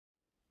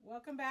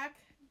Welcome back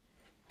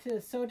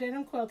to Sew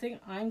Denim Quilting.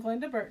 I'm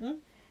Glenda Burton,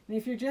 and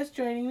if you're just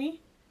joining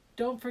me,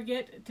 don't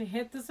forget to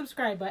hit the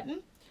subscribe button.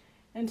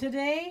 And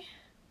today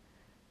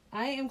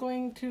I am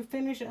going to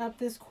finish up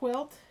this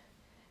quilt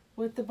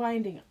with the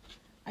binding.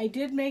 I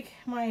did make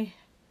my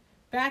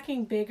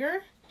backing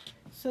bigger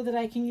so that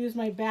I can use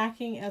my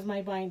backing as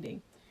my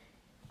binding.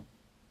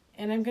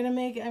 And I'm going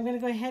to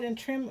go ahead and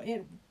trim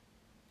it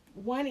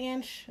 1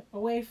 inch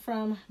away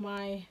from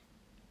my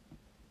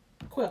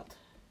quilt.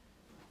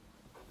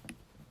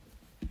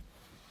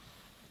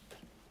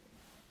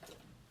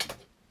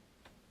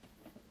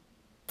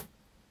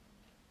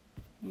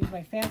 Use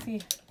my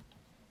fancy,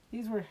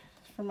 these were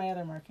for my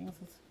other markings.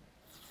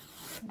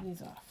 Let's get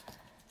these off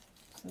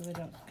so they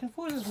don't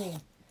confuse me.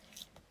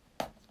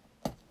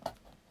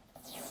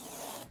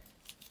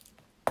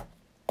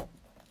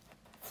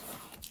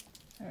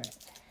 Alright,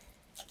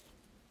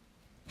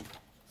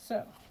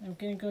 so I'm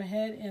going to go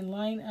ahead and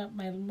line up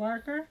my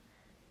marker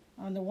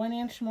on the 1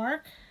 inch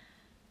mark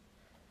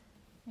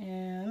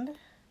and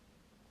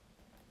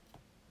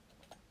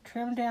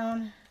trim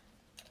down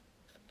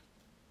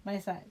my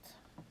sides.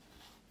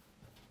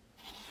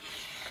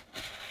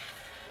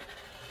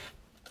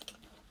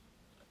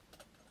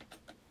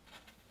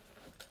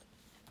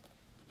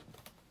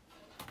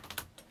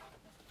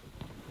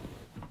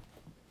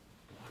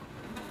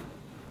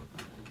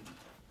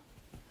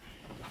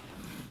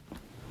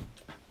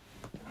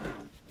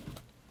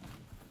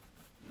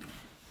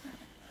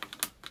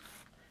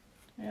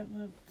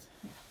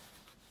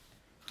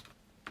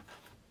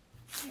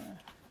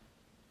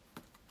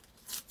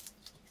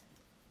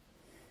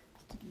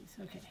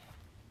 Okay.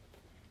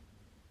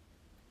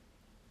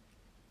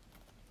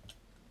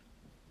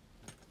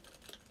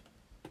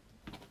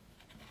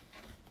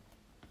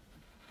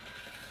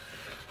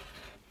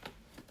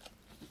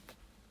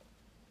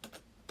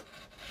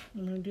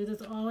 I'm going to do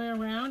this all the way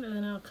around, and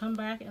then I'll come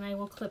back and I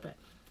will clip it.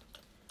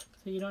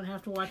 So you don't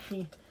have to watch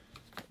me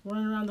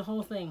run around the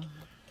whole thing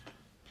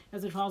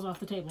as it falls off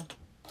the table.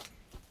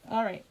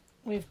 Alright,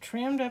 we've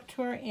trimmed up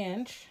to our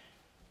inch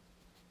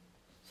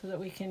so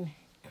that we can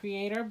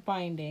create our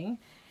binding.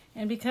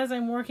 And because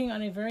I'm working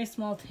on a very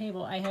small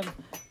table, I have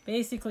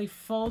basically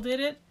folded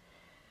it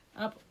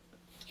up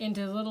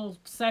into little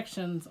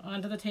sections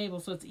onto the table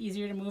so it's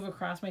easier to move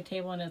across my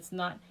table and it's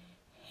not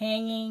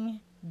hanging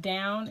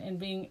down and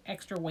being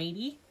extra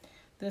weighty.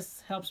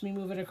 This helps me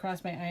move it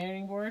across my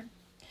ironing board.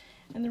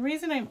 And the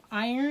reason I'm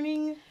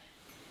ironing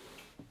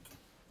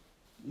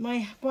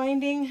my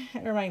binding,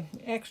 or my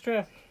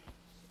extra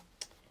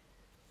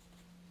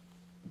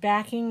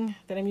backing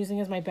that I'm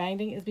using as my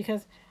binding, is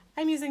because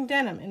I'm using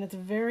denim and it's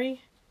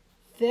very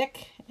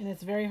thick and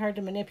it's very hard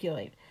to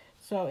manipulate.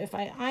 So if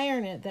I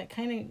iron it, that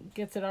kind of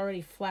gets it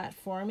already flat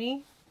for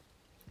me,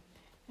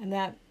 and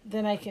that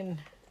then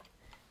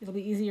it'll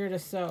be easier to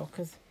sew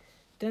because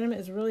denim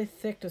is really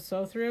thick to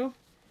sew through.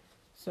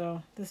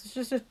 So this is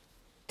just a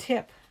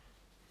tip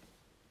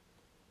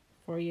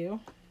for you.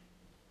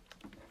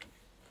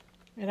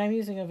 And I'm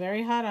using a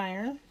very hot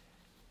iron,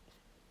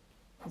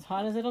 as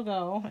hot as it'll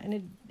go,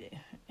 and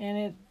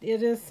it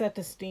is set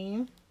to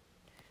steam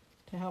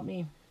to help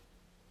me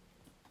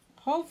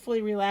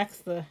hopefully relax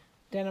the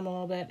denim a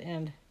little bit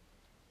and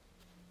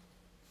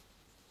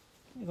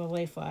it'll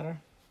lay flatter.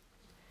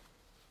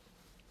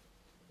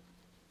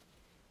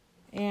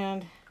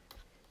 And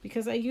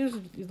because I used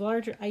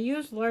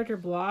larger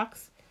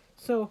blocks,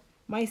 so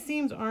my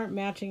seams aren't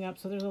matching up,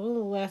 so there's a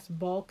little less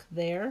bulk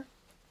there.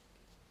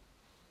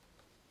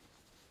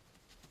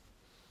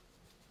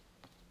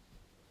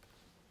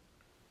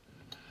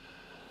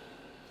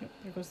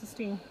 There goes the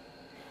steam.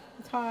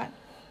 It's hot.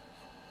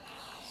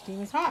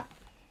 Steam is hot.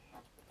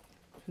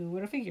 Who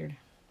would have figured?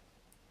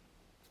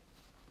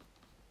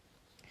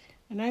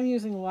 And I'm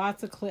using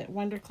lots of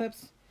Wonder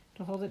clips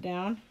to hold it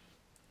down.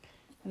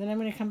 And then I'm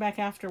going to come back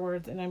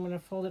afterwards and I'm going to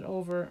fold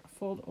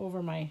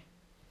over my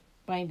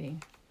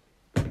binding.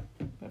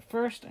 But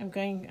first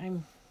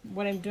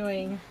what I'm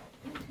doing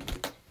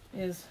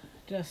is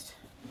just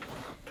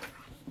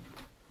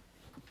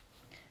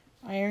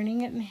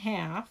ironing it in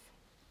half.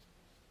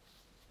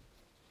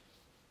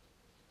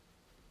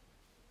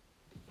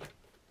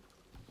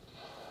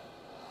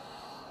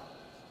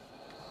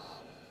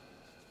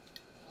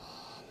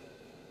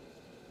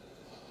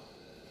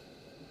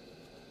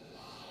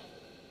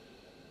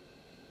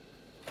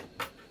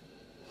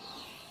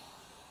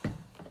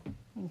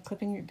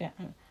 Clipping it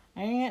down,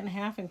 ironing it in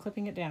half and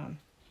clipping it down.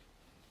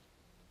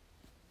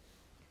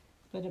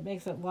 But it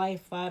makes it lie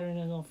flatter and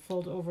it'll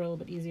fold over a little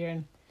bit easier,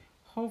 and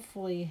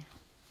hopefully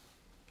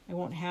I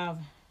won't have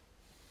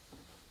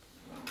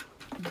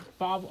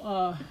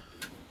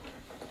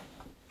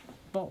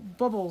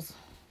bubbles,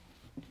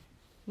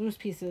 loose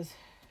pieces.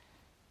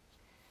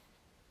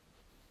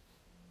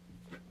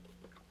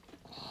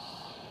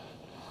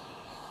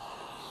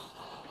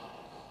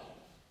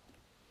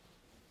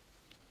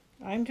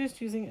 I'm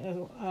just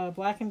using a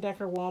Black &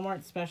 Decker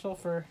Walmart special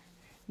for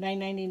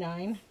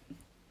 $9.99.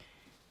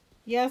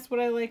 Yes, would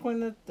I like one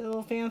that's a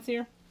little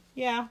fancier?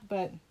 Yeah,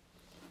 but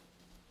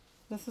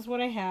this is what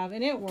I have,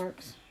 and it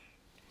works.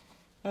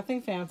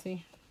 Nothing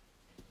fancy.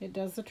 It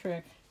does the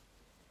trick.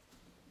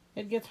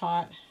 It gets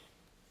hot.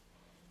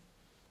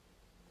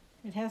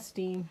 It has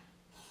steam.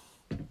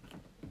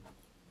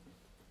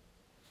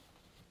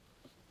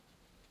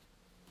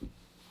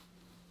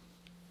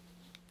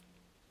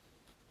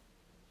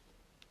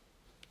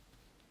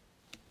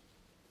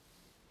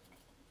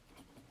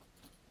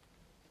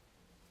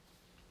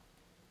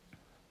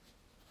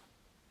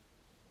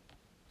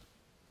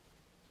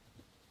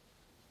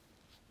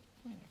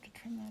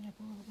 Trim that up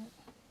a little bit.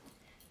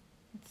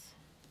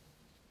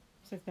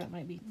 Looks like that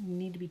might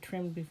need to be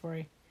trimmed before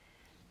I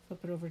flip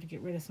it over to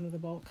get rid of some of the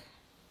bulk.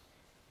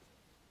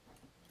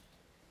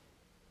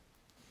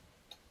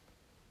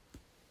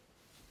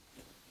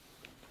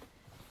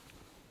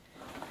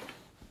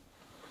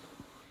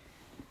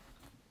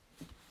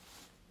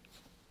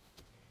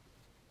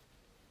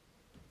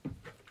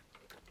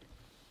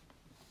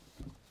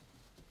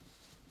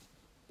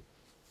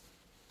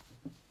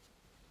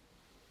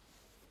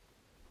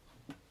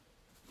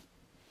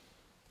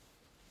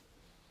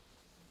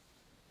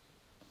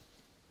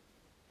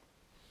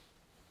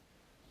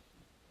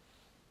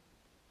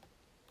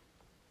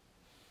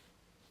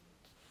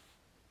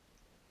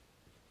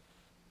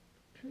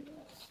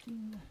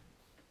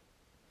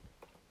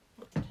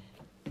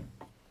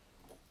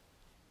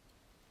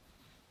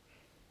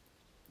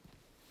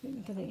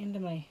 Getting to the end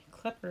of my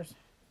clippers.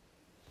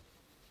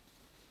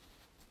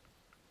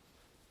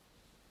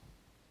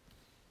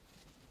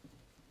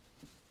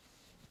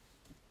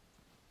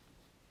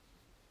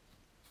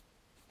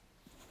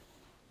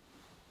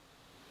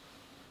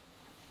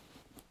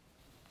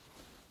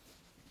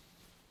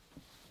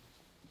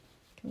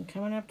 I'm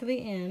coming up to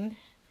the end.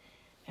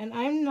 And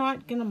I'm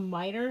not going to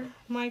miter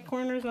my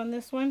corners on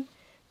this one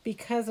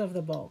because of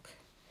the bulk.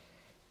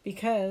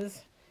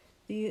 Because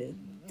the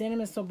denim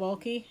is so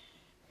bulky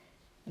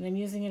and I'm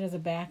using it as a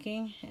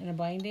backing and a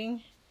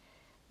binding,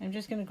 I'm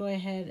just going to go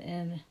ahead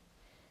and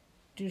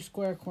do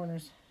square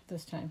corners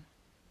this time.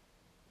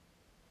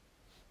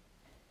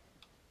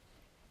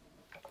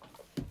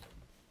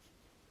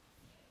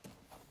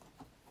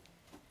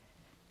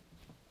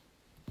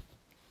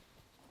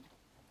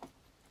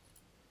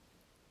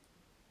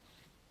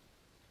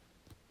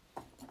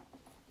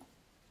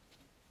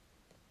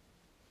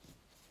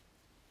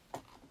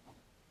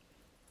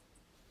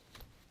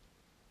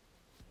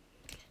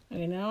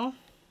 Okay, now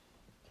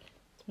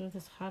let's move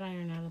this hot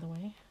iron out of the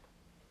way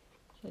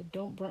so I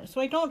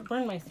don't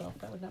burn myself.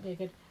 That would not be a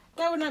good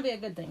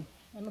thing.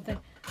 I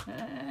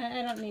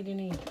don't need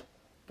any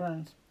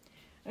burns.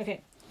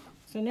 Okay,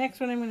 so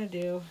next what I'm going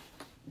to do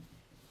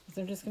is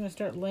I'm just going to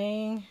start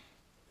laying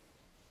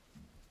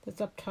this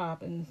up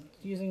top and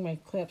using my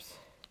clips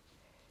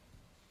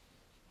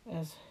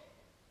to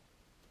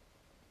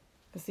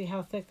see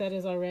how thick that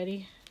is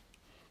already.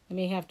 I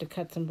may have to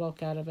cut some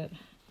bulk out of it.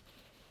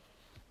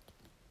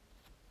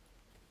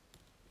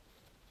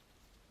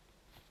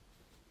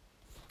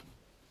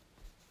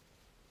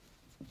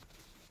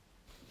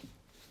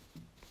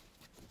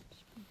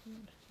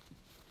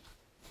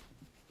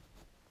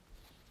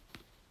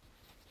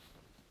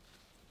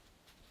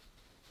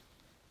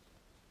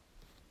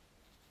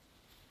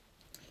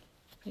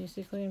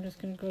 Basically, I'm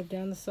just going to go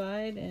down the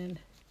side and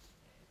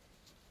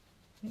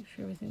make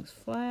sure everything's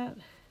flat.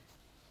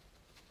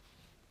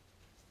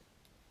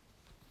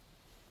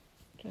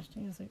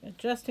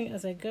 Adjusting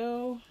as I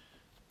go.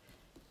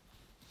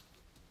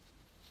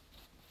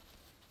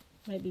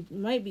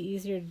 Might be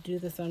easier to do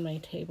this on my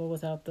table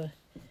without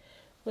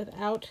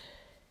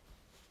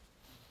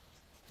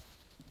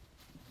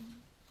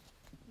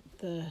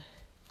the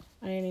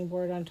ironing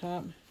board on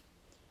top.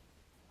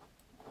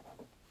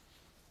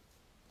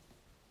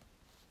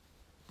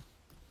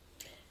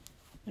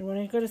 And when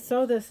I go to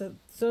sew this, I'm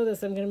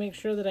going to make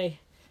sure that I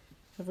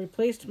have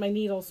replaced my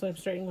needle. So I'm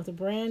starting with a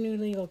brand new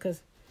needle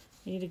because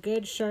I need a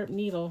good sharp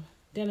needle,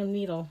 denim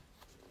needle,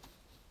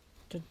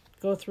 to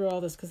go through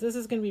all this. Because this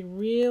is going to be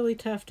really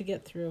tough to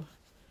get through.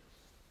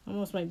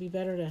 Almost might be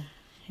better to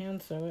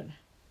hand sew it.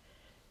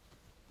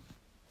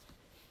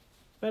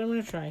 But I'm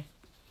going to try.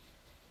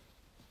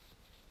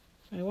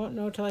 I won't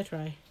know till I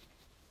try.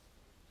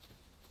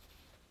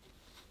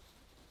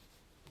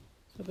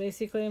 So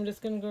basically I'm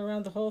just going to go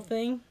around the whole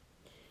thing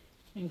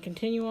and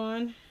continue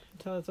on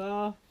until it's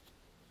all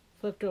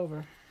flipped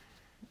over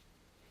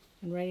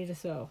and ready to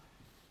sew.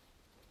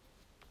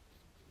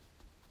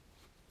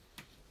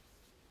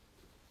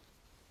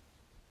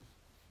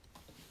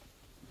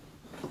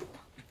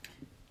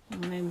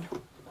 When I'm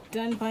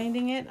done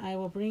binding it, I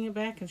will bring it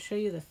back and show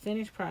you the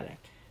finished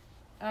product.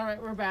 All right,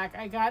 we're back.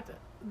 I got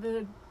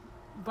the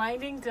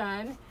binding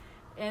done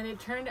and it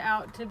turned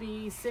out to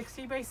be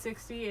 60 by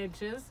 60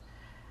 inches.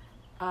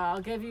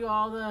 I'll give you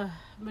all the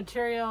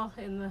material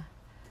in the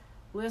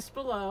list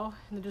below,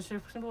 in the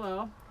description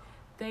below.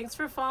 Thanks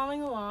for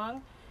following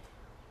along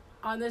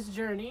on this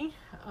journey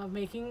of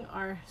making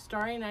our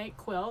Starry Night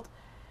quilt.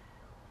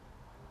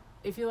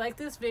 If you like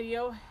this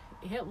video,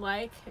 hit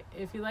like.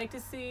 If you like to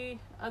see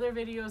other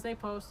videos I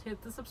post,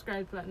 hit the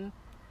subscribe button.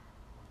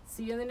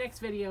 See you in the next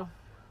video.